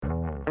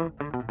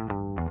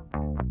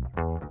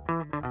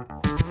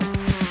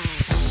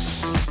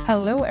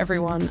Hello,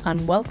 everyone,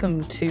 and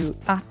welcome to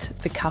At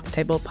the Cap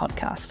Table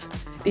podcast,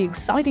 the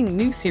exciting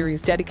new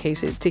series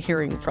dedicated to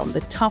hearing from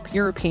the top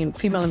European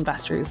female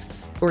investors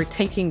who are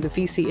taking the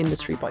VC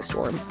industry by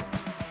storm.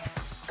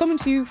 Coming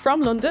to you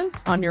from London,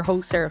 I'm your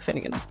host, Sarah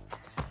Finnegan.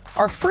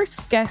 Our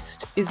first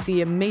guest is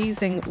the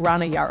amazing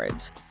Rana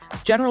Yared,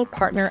 General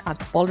Partner at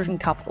Balderton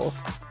Capital,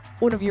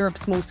 one of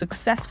Europe's most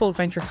successful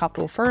venture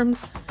capital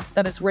firms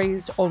that has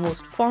raised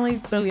almost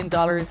 $5 billion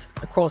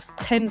across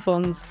 10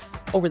 funds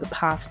over the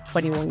past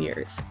 21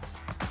 years.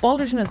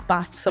 Balderton has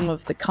backed some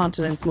of the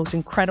continent's most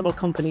incredible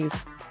companies,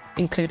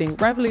 including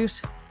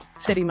Revolut,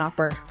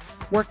 Citymapper,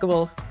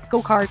 Workable,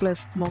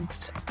 GoCardless,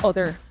 amongst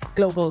other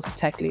global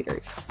tech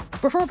leaders.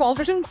 Before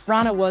Balderton,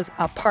 Rana was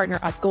a partner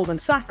at Goldman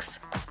Sachs,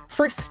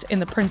 first in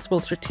the Principal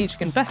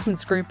Strategic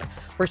Investments Group,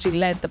 where she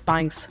led the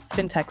bank's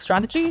fintech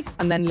strategy,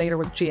 and then later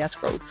with GS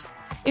Growth.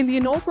 In the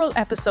inaugural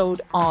episode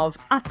of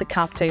At the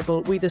Cap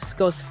Table, we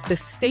discussed the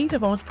state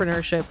of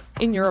entrepreneurship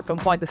in Europe and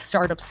why the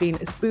startup scene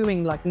is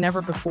booming like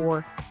never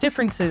before,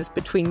 differences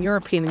between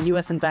European and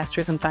US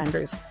investors and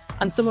founders,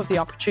 and some of the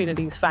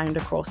opportunities found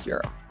across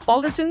Europe.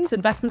 Balderton's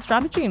investment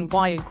strategy and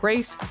why a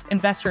great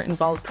investor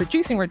involved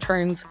producing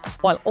returns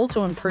while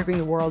also improving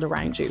the world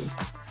around you,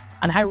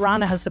 and how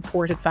Rana has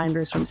supported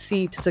founders from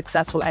seed to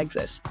successful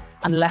exit,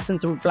 and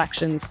lessons and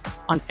reflections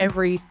on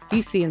every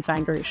VC and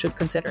founder should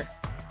consider.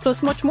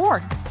 Plus much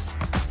more.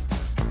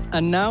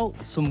 And now,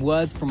 some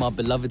words from our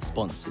beloved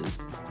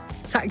sponsors.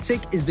 Tactic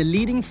is the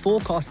leading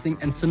forecasting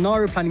and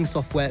scenario planning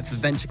software for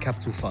venture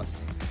capital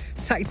funds.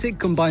 Tactic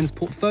combines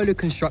portfolio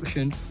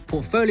construction,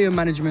 portfolio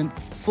management,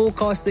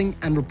 forecasting,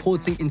 and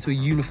reporting into a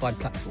unified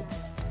platform.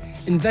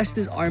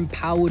 Investors are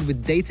empowered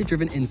with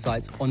data-driven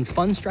insights on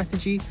fund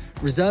strategy,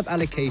 reserve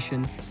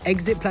allocation,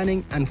 exit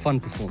planning, and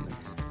fund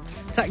performance.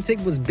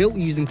 Tactic was built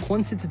using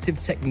quantitative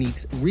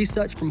techniques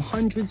researched from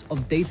hundreds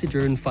of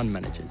data-driven fund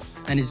managers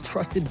and is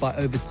trusted by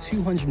over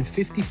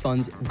 250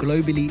 funds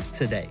globally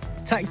today.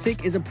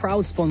 Tactic is a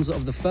proud sponsor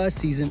of the first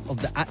season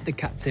of the At the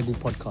Cap Table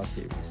podcast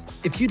series.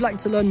 If you'd like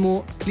to learn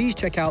more, please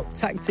check out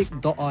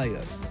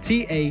tactic.io,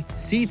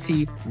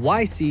 tactyc.io.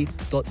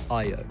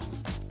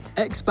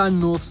 Expand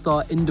North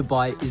Star in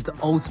Dubai is the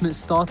ultimate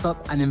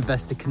startup and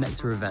investor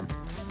connector event,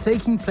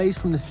 taking place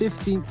from the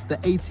 15th to the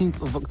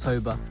 18th of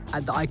October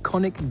at the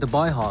iconic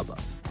Dubai Harbour.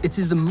 It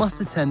is the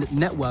must-attend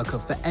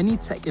networker for any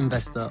tech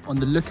investor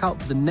on the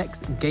lookout for the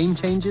next game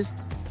changers,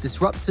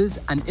 disruptors,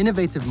 and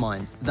innovative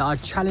minds that are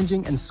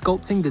challenging and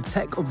sculpting the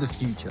tech of the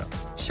future,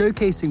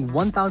 showcasing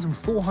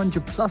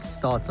 1,400 plus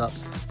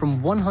startups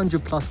from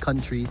 100 plus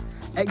countries.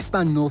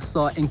 Expand North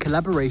Star, in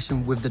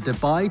collaboration with the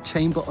Dubai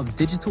Chamber of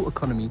Digital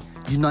Economy,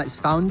 unites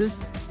founders,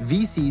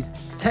 VCs,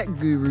 tech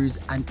gurus,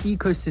 and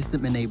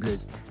ecosystem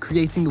enablers,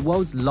 creating the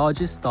world's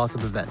largest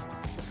startup event.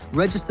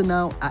 Register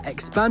now at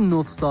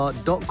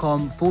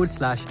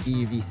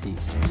expandnorthstar.com/EUVC.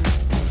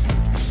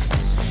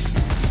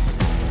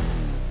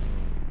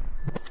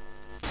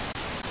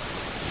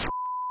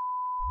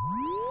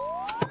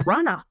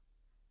 Rana,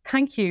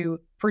 thank you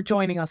for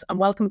joining us and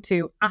welcome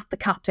to At the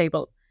Cap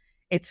Table.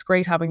 It's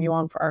great having you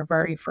on for our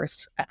very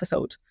first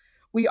episode.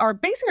 We are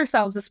basing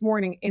ourselves this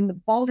morning in the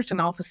Balderton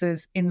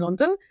offices in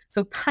London,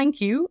 so thank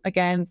you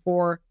again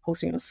for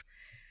hosting us.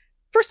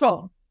 First of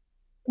all,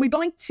 we'd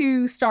like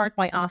to start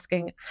by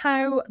asking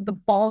how the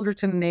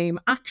Balderton name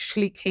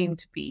actually came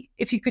to be.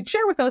 If you could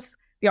share with us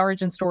the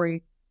origin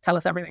story, tell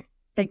us everything.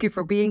 Thank you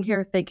for being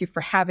here. Thank you for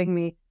having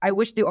me. I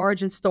wish the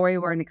origin story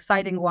were an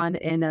exciting one.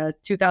 In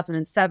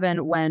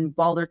 2007, when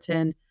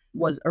Balderton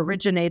was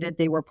originated,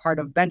 they were part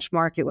of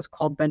Benchmark. It was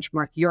called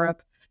Benchmark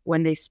Europe.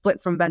 When they split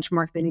from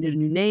Benchmark, they needed a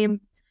new name.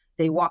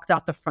 They walked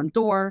out the front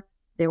door.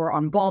 They were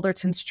on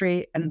Balderton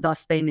Street, and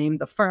thus they named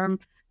the firm.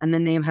 And the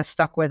name has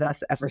stuck with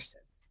us ever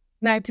since.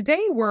 Now,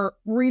 today we're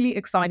really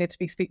excited to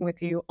be speaking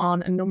with you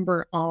on a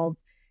number of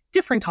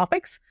different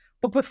topics.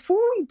 But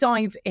before we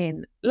dive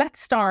in,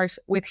 let's start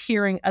with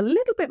hearing a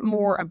little bit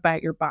more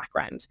about your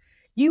background.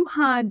 You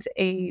had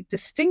a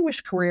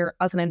distinguished career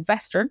as an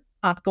investor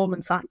at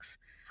Goldman Sachs,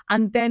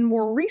 and then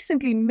more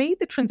recently made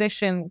the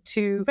transition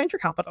to venture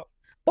capital.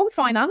 Both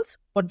finance,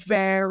 but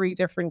very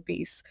different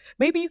piece.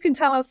 Maybe you can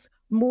tell us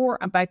more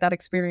about that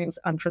experience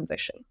and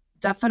transition.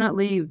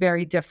 Definitely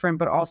very different,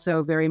 but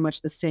also very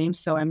much the same.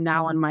 So I'm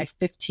now on my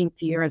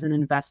 15th year as an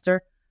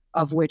investor,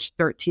 of which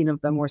 13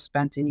 of them were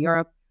spent in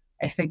Europe.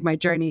 I think my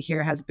journey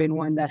here has been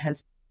one that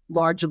has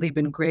largely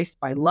been graced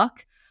by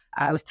luck.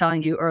 I was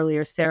telling you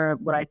earlier, Sarah,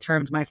 what I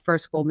termed my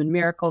first Goldman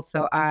miracle.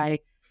 So I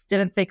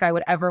didn't think I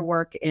would ever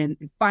work in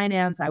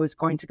finance. I was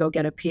going to go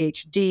get a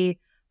PhD.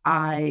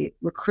 I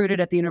recruited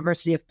at the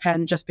University of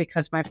Penn just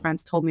because my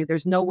friends told me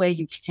there's no way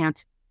you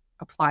can't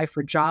apply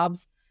for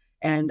jobs.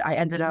 And I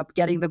ended up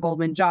getting the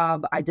Goldman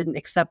job. I didn't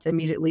accept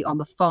immediately on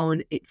the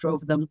phone. It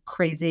drove them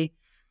crazy.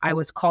 I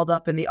was called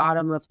up in the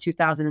autumn of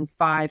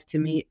 2005 to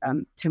meet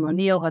Tim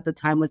O'Neill, who at the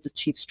time was the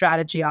chief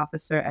strategy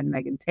officer, and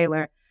Megan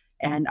Taylor.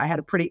 And I had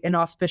a pretty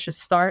inauspicious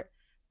start.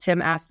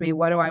 Tim asked me,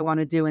 what do I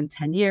want to do in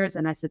 10 years?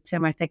 And I said,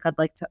 Tim, I think I'd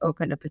like to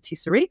open a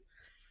patisserie.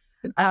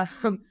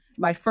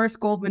 my first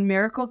Goldman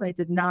miracles, I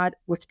did not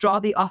withdraw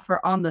the offer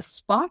on the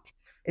spot.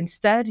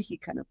 Instead, he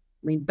kind of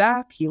leaned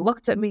back, he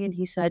looked at me and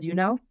he said,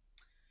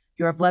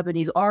 you're of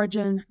Lebanese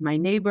origin. My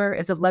neighbor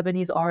is of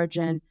Lebanese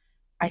origin.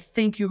 I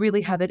think you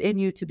really have it in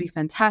you to be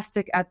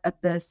fantastic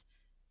at this.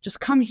 Just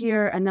come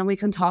here and then we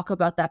can talk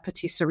about that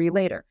patisserie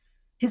later.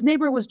 His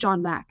neighbor was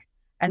John Mack.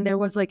 And there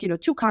was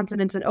 2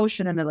 continents, an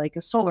ocean, and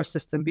a solar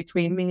system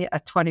between me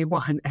at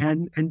 21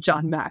 and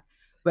John Mack.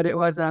 But it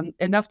was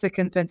enough to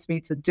convince me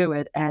to do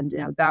it. And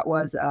that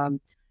was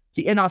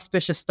the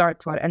inauspicious start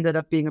to what ended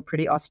up being a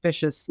pretty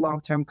auspicious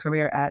long-term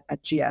career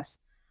at GS.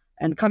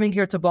 And coming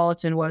here to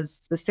Balderton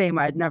was the same.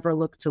 I had never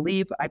looked to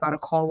leave. I got a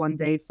call one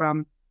day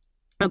from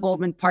a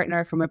Goldman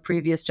partner from a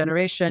previous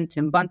generation,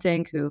 Tim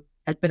Bunting, who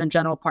had been a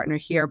general partner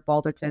here at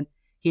Balderton.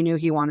 He knew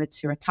he wanted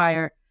to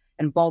retire.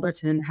 And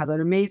Balderton has an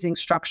amazing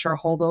structure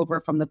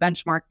holdover from the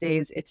benchmark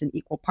days. It's an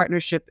equal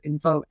partnership in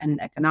vote and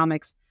in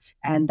economics.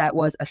 And that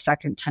was a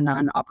second to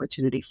none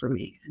opportunity for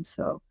me. And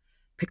so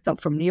picked up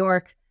from New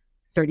York,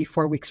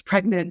 34 weeks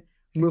pregnant,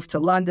 moved to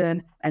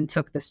London and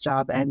took this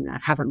job and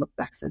haven't looked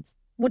back since.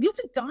 Would love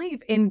to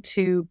dive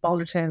into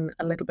Balderton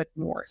a little bit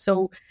more.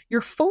 So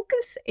your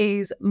focus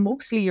is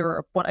mostly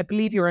Europe, but I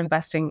believe you're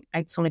investing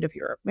outside of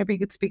Europe. Maybe you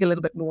could speak a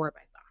little bit more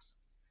about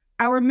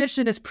that. Our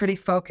mission is pretty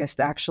focused,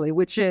 actually,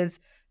 which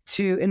is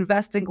to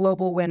invest in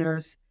global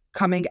winners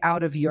coming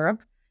out of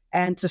Europe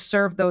and to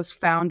serve those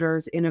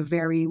founders in a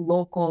very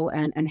local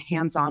and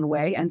hands-on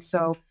way. And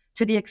so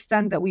to the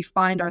extent that we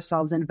find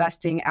ourselves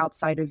investing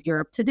outside of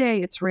Europe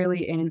today, it's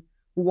really in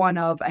one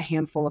of a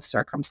handful of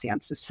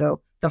circumstances. So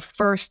the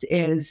first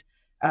is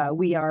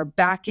we are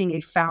backing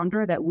a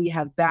founder that we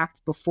have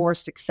backed before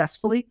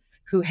successfully,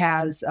 who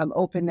has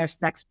opened their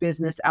next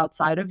business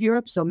outside of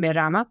Europe. So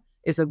Merama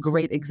is a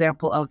great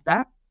example of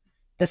that.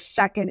 The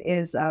second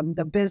is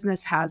the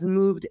business has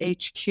moved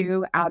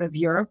HQ out of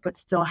Europe, but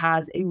still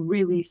has a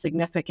really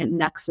significant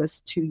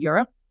nexus to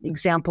Europe. An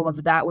example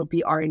of that would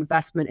be our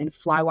investment in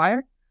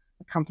Flywire,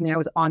 a company I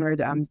was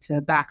honored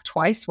to back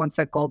twice, once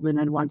at Goldman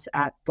and once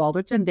at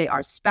Balderton. They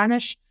are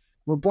Spanish,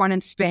 were born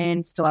in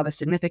Spain, still have a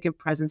significant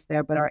presence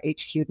there, but are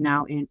HQ'd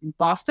now in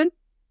Boston.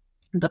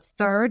 The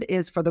third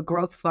is for the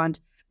growth fund.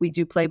 We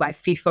do play by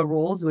FIFA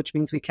rules, which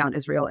means we count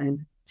Israel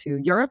into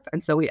Europe.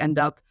 And so we end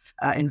up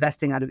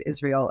investing out of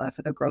Israel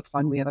for the growth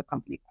fund. We have a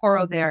company,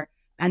 Coro, there.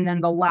 And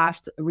then the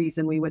last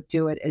reason we would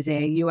do it is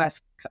a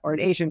US or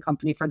an Asian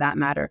company, for that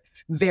matter,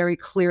 very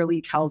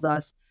clearly tells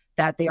us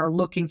that they are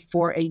looking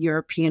for a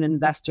European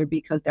investor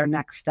because their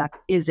next step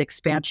is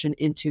expansion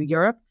into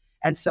Europe.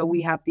 And so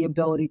we have the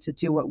ability to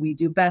do what we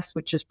do best,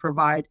 which is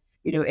provide,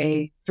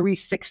 a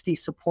 360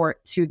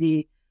 support to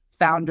the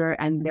founder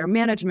and their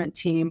management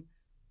team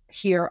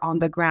here on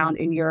the ground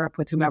in Europe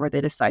with whomever they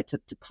decide to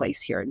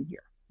place here in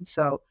Europe.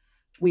 So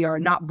we are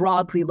not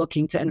broadly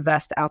looking to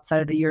invest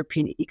outside of the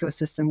European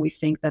ecosystem. We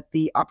think that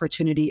the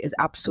opportunity is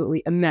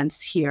absolutely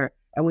immense here,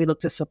 and we look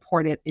to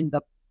support it in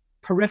the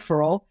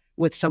peripheral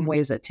with some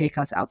ways that take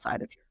us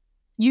outside of Europe.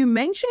 You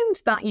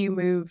mentioned that you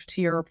moved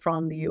to Europe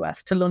from the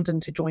US to London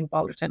to join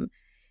Balderton.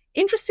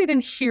 Interested in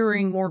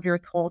hearing more of your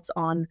thoughts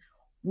on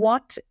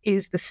what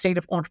is the state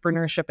of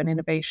entrepreneurship and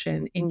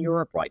innovation in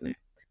Europe right now?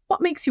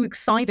 What makes you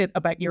excited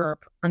about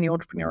Europe and the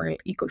entrepreneurial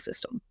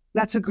ecosystem?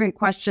 That's a great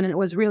question. And it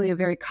was really a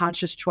very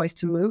conscious choice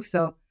to move.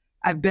 So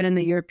I've been in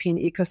the European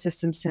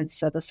ecosystem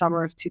since the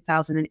summer of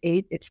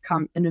 2008. It's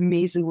come an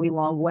amazingly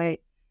long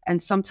way.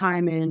 And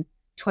sometime in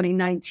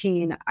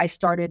 2019, I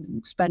started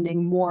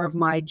spending more of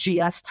my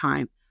GS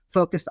time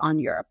focused on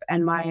Europe.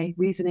 And my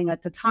reasoning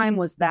at the time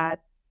was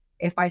that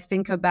if I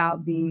think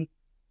about the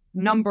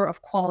number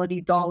of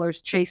quality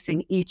dollars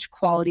chasing each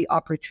quality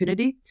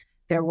opportunity,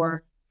 there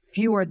were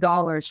fewer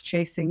dollars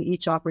chasing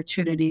each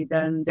opportunity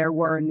than there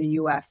were in the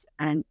US.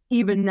 And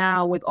even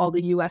now, with all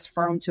the US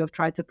firms who have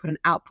tried to put an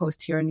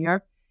outpost here in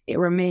Europe, it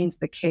remains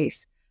the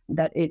case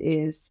that it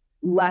is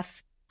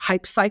less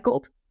hype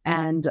cycled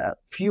and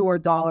fewer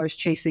dollars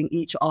chasing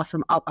each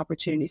awesome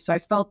opportunity. So I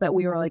felt that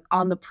we were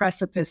on the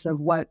precipice of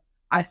what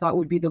I thought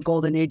would be the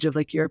golden age of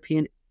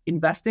European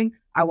investing.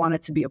 I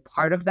wanted to be a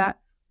part of that.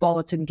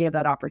 Balderton gave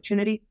that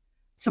opportunity.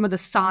 Some of the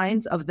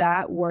signs of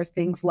that were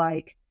things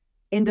like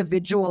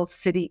individual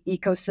city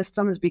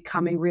ecosystems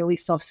becoming really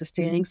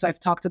self-sustaining. So I've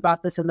talked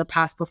about this in the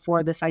past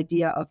before, this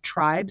idea of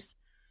tribes.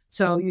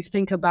 So you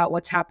think about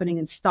what's happening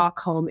in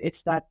Stockholm,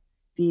 it's that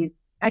the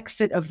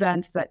exit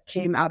events that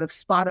came out of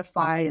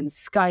Spotify and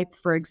Skype,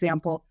 for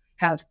example,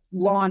 have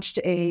launched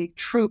a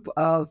troop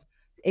of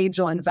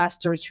angel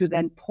investors who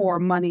then pour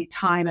money,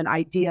 time, and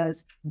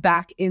ideas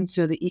back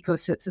into the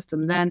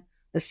ecosystem. Then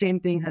the same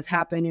thing has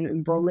happened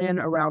in Berlin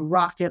around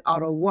Rocket,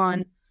 Auto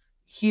One.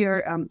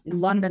 Here in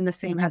London, the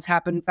same has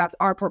happened. In fact,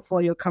 our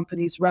portfolio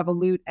companies,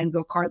 Revolut and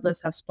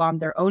GoCardless, have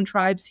spawned their own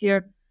tribes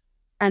here,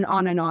 and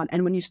on and on.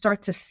 And when you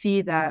start to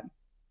see that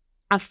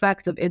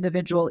effect of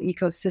individual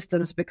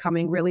ecosystems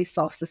becoming really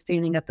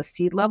self-sustaining at the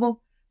seed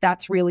level,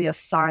 that's really a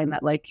sign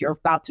that you're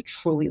about to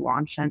truly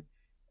launch. And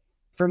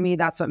for me,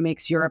 that's what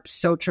makes Europe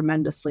so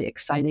tremendously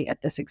exciting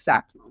at this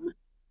exact moment.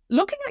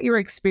 Looking at your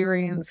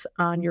experience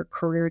and your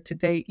career to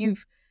date,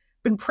 you've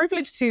been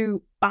privileged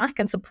to back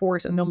and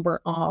support a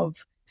number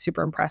of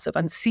super impressive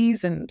and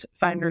seasoned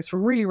founders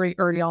from really, really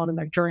early on in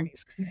their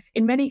journeys.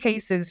 In many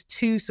cases,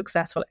 to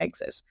successful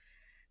exit.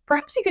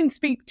 Perhaps you can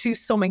speak to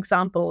some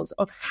examples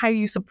of how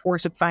you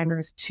supported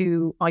founders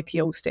to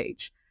IPO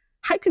stage.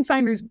 How can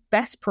founders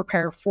best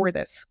prepare for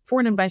this, for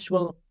an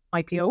eventual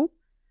IPO?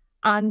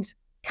 And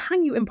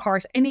can you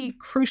impart any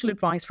crucial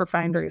advice for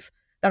founders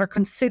that are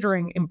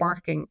considering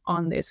embarking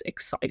on this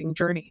exciting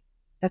journey?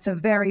 That's a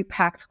very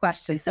packed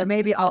question. So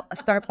maybe I'll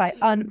start by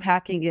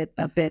unpacking it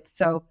a bit.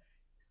 So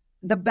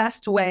the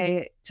best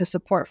way to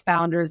support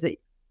founders that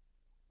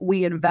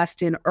we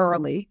invest in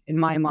early, in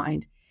my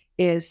mind,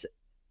 is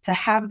to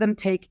have them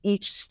take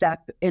each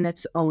step in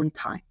its own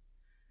time.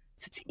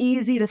 So it's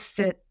easy to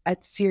sit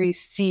at Series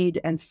Seed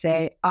and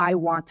say, I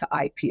want to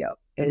IPO.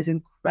 It is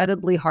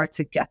incredibly hard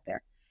to get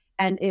there.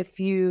 And if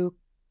you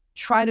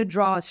try to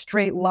draw a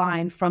straight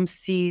line from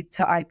seed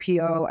to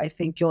IPO, I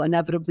think you'll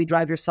inevitably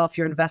drive yourself,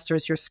 your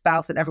investors, your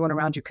spouse, and everyone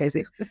around you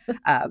crazy.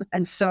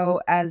 And so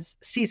as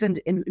seasoned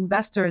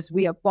investors,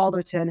 we at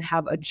Balderton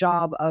have a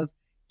job of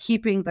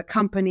keeping the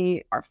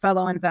company, our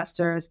fellow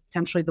investors,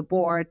 potentially the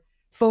board,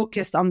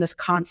 focused on this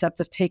concept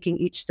of taking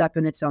each step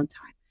in its own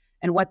time.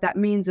 And what that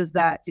means is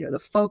that, the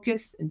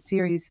focus in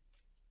Series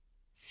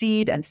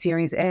Seed and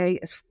Series A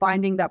is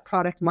finding that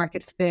product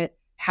market fit,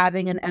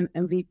 having an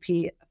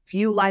MVP, a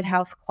few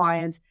lighthouse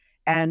clients,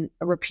 and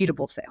a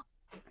repeatable sale.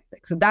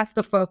 So that's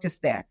the focus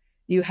there.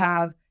 You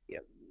have,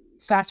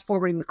 fast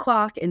forwarding the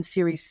clock in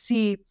Series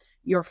C,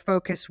 your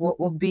focus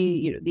will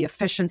be the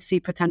efficiency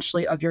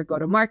potentially of your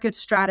go-to-market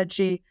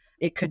strategy.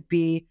 It could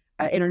be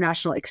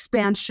international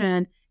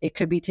expansion. It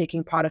could be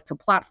taking product to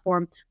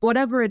platform.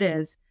 Whatever it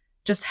is,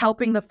 just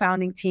helping the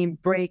founding team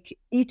break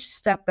each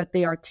step that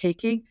they are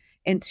taking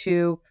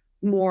into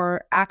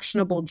more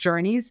actionable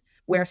journeys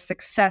where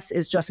success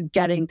is just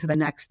getting to the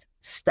next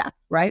step,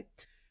 right?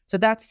 So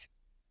that's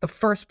the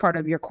first part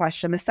of your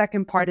question. The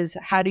second part is,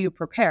 how do you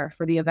prepare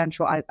for the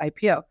eventual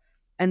IPO?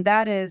 And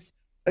that is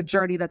a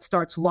journey that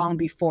starts long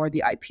before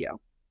the IPO.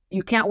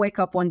 You can't wake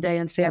up one day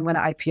and say, I'm going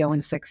to IPO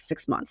in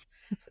six months.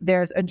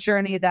 There's a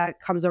journey that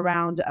comes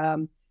around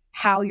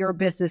how your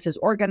business is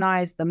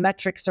organized, the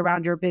metrics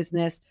around your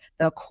business,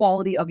 the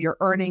quality of your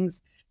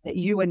earnings that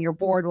you and your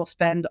board will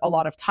spend a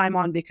lot of time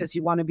on because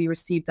you want to be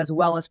received as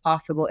well as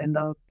possible in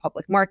the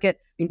public market.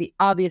 I mean, the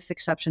obvious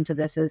exception to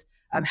this is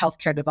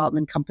healthcare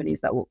development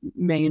companies that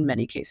may in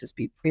many cases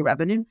be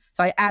pre-revenue.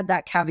 So I add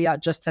that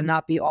caveat just to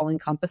not be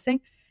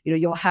all-encompassing.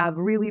 You'll have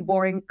really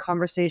boring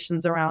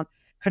conversations around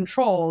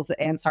controls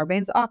and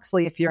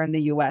Sarbanes-Oxley if you're in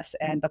the US,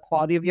 and the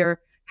quality of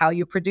how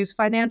you produce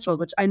financials,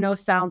 which I know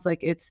sounds like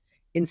it's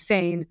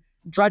insane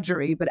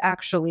drudgery, but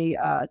actually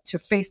to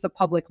face the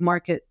public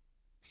market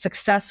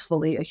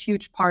successfully, a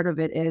huge part of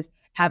it is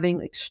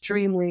having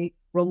extremely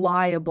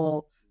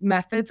reliable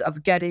methods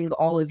of getting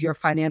all of your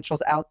financials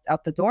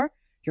out the door.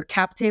 Your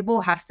cap table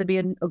has to be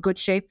in a good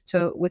shape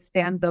to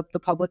withstand the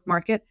public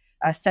market,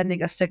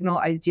 sending a signal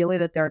ideally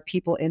that there are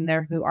people in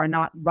there who are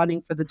not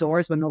running for the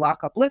doors when the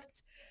lockup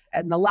lifts.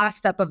 And the last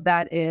step of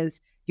that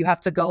is you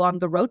have to go on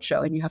the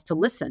roadshow and you have to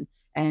listen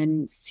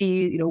and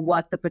see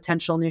what the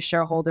potential new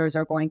shareholders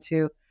are going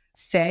to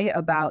say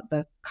about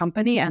the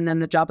company. And then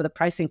the job of the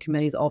pricing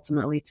committee is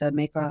ultimately to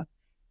make a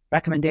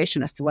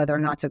recommendation as to whether or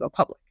not to go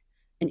public.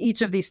 And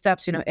each of these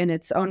steps, in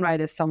its own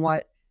right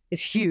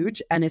is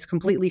huge and is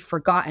completely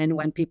forgotten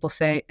when people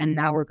say, and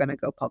now we're going to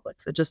go public.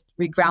 So just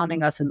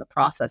regrounding us in the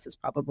process is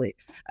probably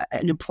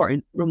an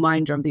important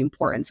reminder of the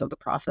importance of the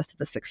process to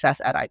the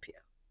success at IPO.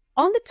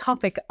 On the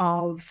topic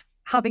of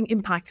having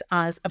impact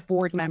as a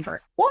board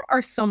member, what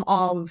are some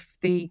of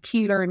the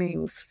key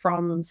learnings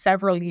from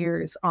several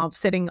years of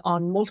sitting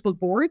on multiple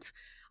boards?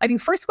 I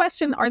think first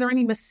question, are there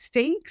any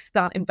mistakes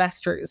that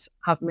investors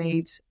have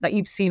made that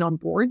you've seen on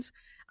boards?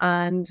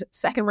 And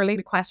second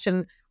related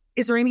question,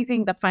 is there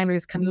anything that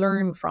founders can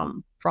learn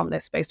from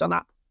this based on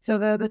that? So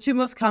the two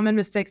most common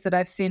mistakes that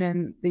I've seen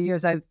in the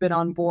years I've been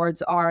on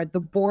boards are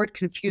the board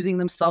confusing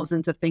themselves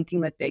into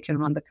thinking that they can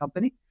run the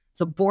company.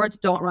 So boards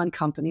don't run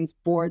companies.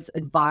 Boards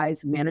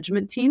advise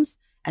management teams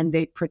and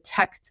they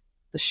protect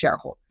the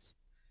shareholders.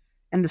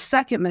 And the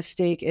second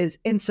mistake is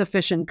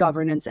insufficient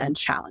governance and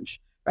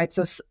challenge, right?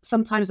 So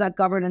sometimes that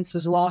governance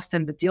is lost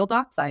in the deal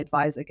docs. I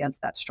advise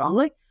against that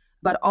strongly.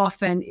 But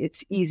often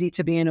it's easy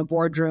to be in a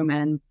boardroom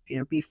and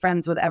be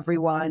friends with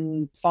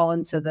everyone, fall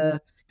into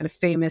the kind of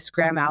famous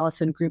Graham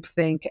Allison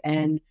groupthink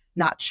and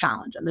not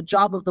challenge. And the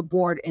job of the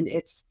board and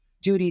its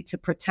duty to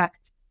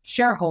protect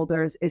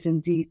shareholders is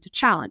indeed to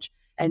challenge.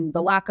 And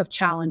the lack of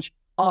challenge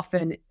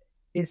often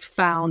is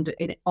found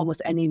in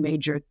almost any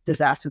major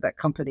disaster that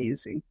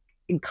companies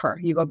incur.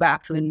 You go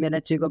back to the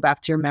minutes, you go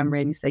back to your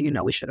memory and you say,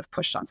 we should have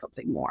pushed on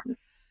something more.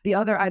 The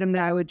other item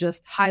that I would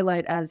just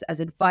highlight as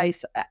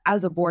advice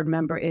as a board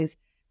member is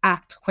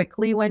act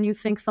quickly when you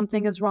think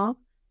something is wrong,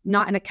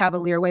 not in a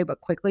cavalier way, but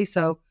quickly.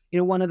 So,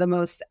 one of the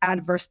most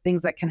adverse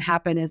things that can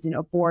happen is,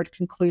 a board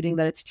concluding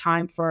that it's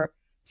time for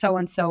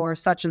so-and-so or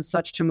such and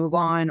such to move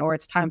on, or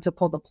it's time to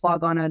pull the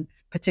plug on a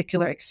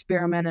particular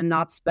experiment and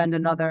not spend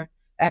another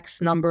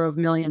X number of $1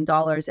 million.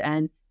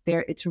 And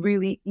it's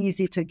really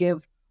easy to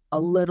give a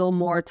little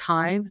more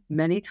time.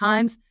 Many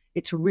times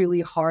it's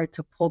really hard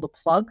to pull the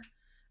plug,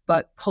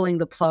 but pulling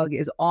the plug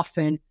is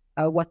often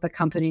what the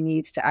company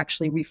needs to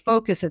actually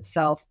refocus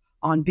itself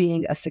on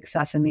being a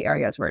success in the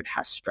areas where it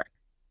has strength.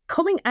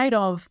 Coming out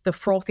of the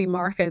frothy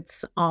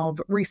markets of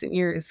recent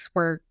years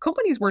where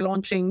companies were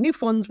launching, new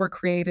funds were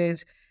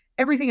created,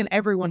 everything and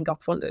everyone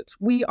got funded,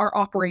 we are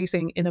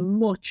operating in a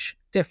much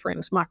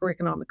different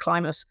macroeconomic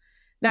climate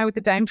now with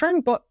the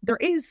downturn, but there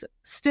is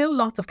still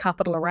lots of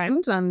capital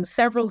around and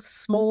several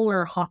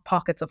smaller hot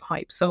pockets of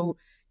hype. So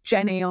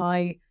Gen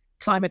AI,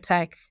 climate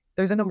tech,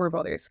 there's a number of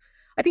others.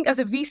 I think as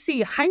a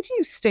VC, how do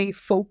you stay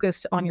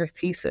focused on your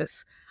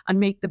thesis and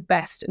make the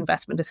best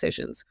investment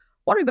decisions?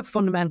 What are the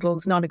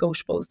fundamentals,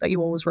 non-negotiables that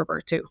you always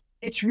revert to?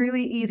 It's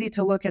really easy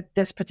to look at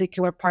this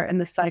particular part in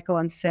the cycle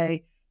and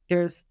say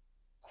there's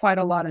quite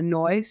a lot of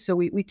noise. So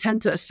we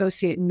tend to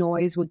associate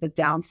noise with the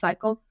down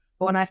cycle.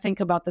 But when I think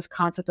about this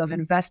concept of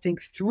investing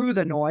through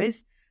the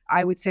noise,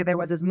 I would say there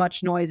was as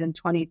much noise in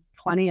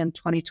 2020 and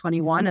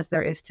 2021 as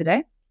there is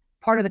today.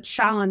 Part of the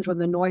challenge when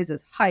the noise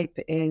is hype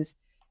is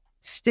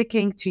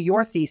sticking to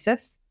your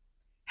thesis,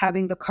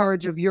 having the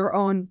courage of your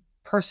own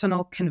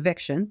personal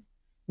convictions,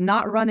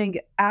 not running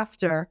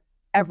after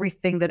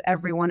everything that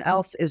everyone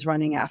else is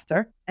running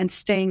after, and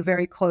staying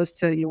very close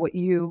to what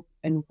you,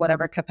 in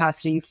whatever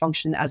capacity you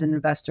function as an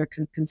investor,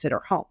 can consider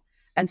home.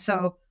 And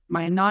so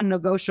my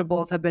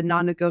non-negotiables have been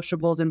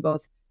non-negotiables in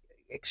both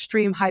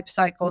extreme hype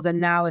cycles and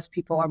now as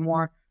people are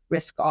more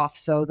risk off.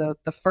 So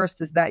the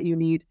first is that you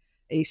need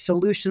a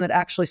solution that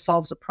actually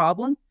solves a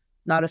problem,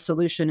 not a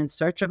solution in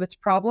search of its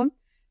problem.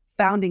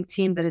 Founding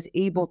team that is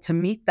able to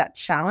meet that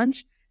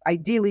challenge.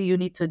 Ideally, you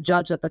need to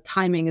judge that the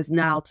timing is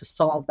now to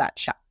solve that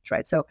challenge,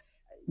 right? So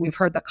we've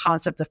heard the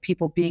concept of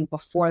people being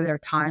before their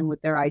time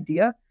with their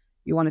idea.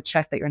 You want to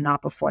check that you're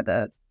not before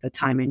the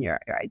time in your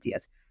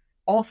ideas.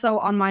 Also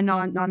on my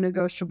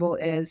non-negotiable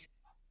is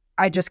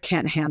I just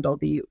can't handle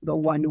the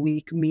 1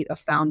 week meet a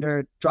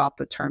founder, drop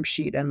a term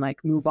sheet and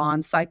like move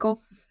on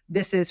cycle.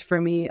 This is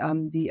for me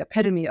the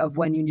epitome of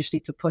when you just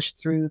need to push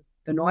through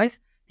the noise.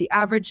 The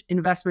average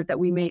investment that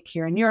we make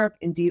here in Europe,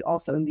 indeed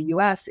also in the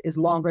US, is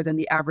longer than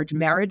the average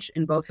marriage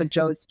in both of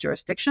Joe's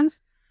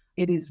jurisdictions.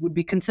 It would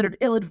be considered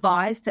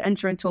ill-advised to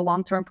enter into a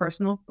long-term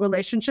personal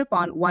relationship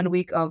on 1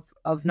 week of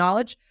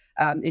knowledge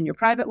in your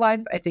private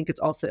life. I think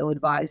it's also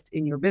ill-advised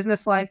in your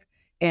business life.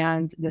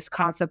 And this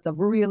concept of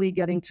really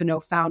getting to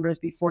know founders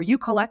before you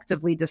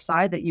collectively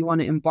decide that you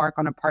want to embark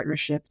on a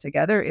partnership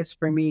together is,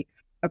 for me,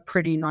 a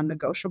pretty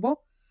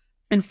non-negotiable.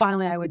 And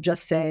finally, I would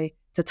just say,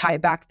 to tie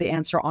it back to the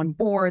answer on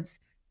boards,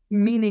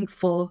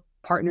 meaningful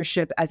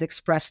partnership as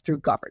expressed through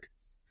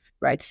governance,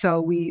 right? So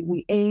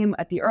we aim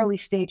at the early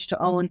stage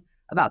to own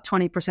about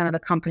 20% of the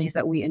companies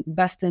that we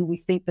invest in. We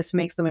think this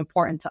makes them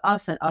important to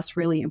us and us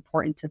really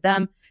important to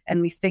them.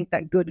 And we think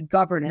that good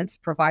governance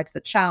provides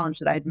the challenge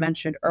that I had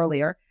mentioned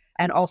earlier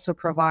and also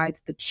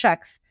provides the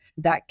checks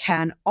that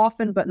can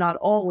often, but not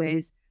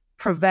always,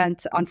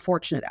 prevent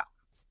unfortunate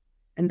outcomes.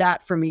 And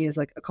that for me is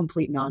like a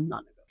complete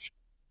non-negotiable.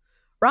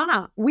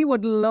 Rana, we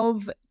would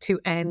love to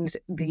end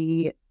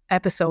the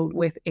episode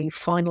with a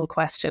final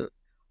question.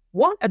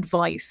 What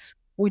advice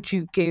would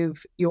you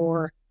give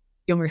your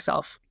younger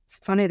self? It's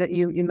funny that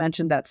you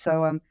mentioned that.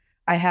 So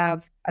I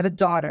have a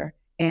daughter,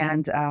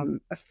 and a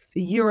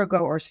year ago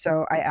or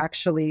so, I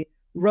actually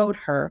wrote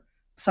her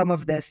some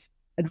of this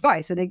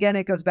advice. And again,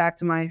 it goes back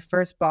to my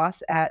first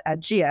boss at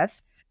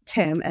GS,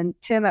 Tim. And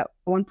Tim at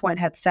one point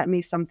had sent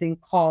me something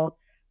called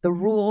The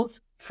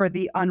Rules for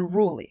the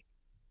Unruly.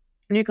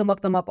 And you can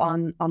look them up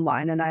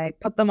online. And I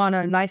put them on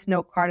a nice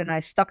note card and I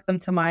stuck them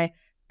to my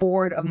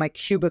board of my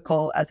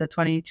cubicle as a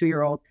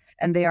 22-year-old.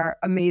 And they are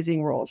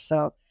amazing rules.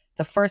 So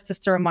the first is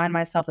to remind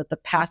myself that the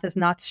path is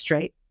not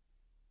straight.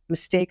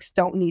 Mistakes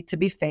don't need to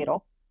be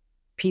fatal.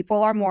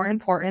 People are more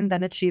important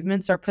than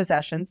achievements or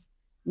possessions.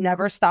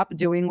 Never stop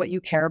doing what you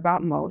care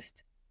about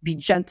most. Be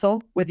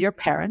gentle with your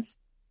parents.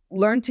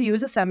 Learn to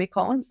use a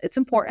semicolon. It's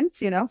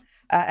important,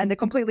 and the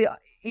completely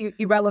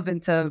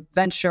irrelevant to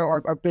venture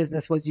or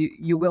business was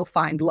you will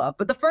find love.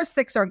 But the first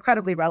 6 are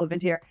incredibly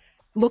relevant here.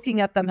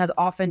 Looking at them has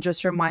often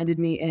just reminded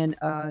me in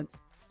a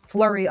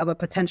flurry of a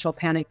potential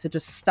panic to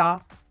just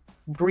stop,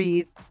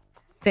 breathe,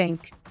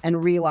 think,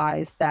 and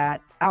realize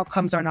that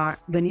outcomes are not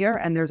linear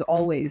and there's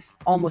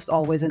almost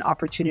always an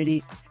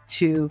opportunity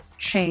to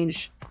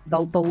change the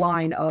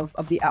line of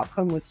the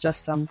outcome with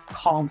just some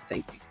calm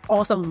thinking.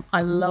 Awesome.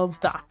 I love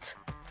that.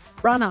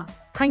 Rana,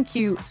 thank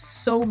you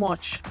so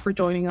much for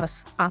joining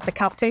us at the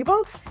Cap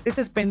Table. This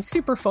has been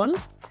super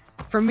fun.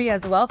 For me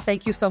as well.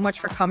 Thank you so much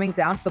for coming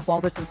down to the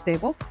Balderton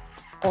stable.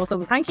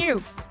 Awesome. Thank you.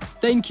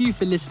 Thank you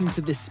for listening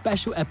to this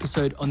special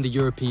episode on the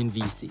European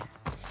VC.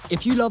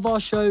 If you love our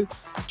show,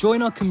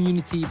 join our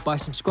community by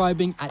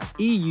subscribing at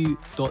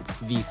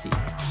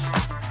eu.vc.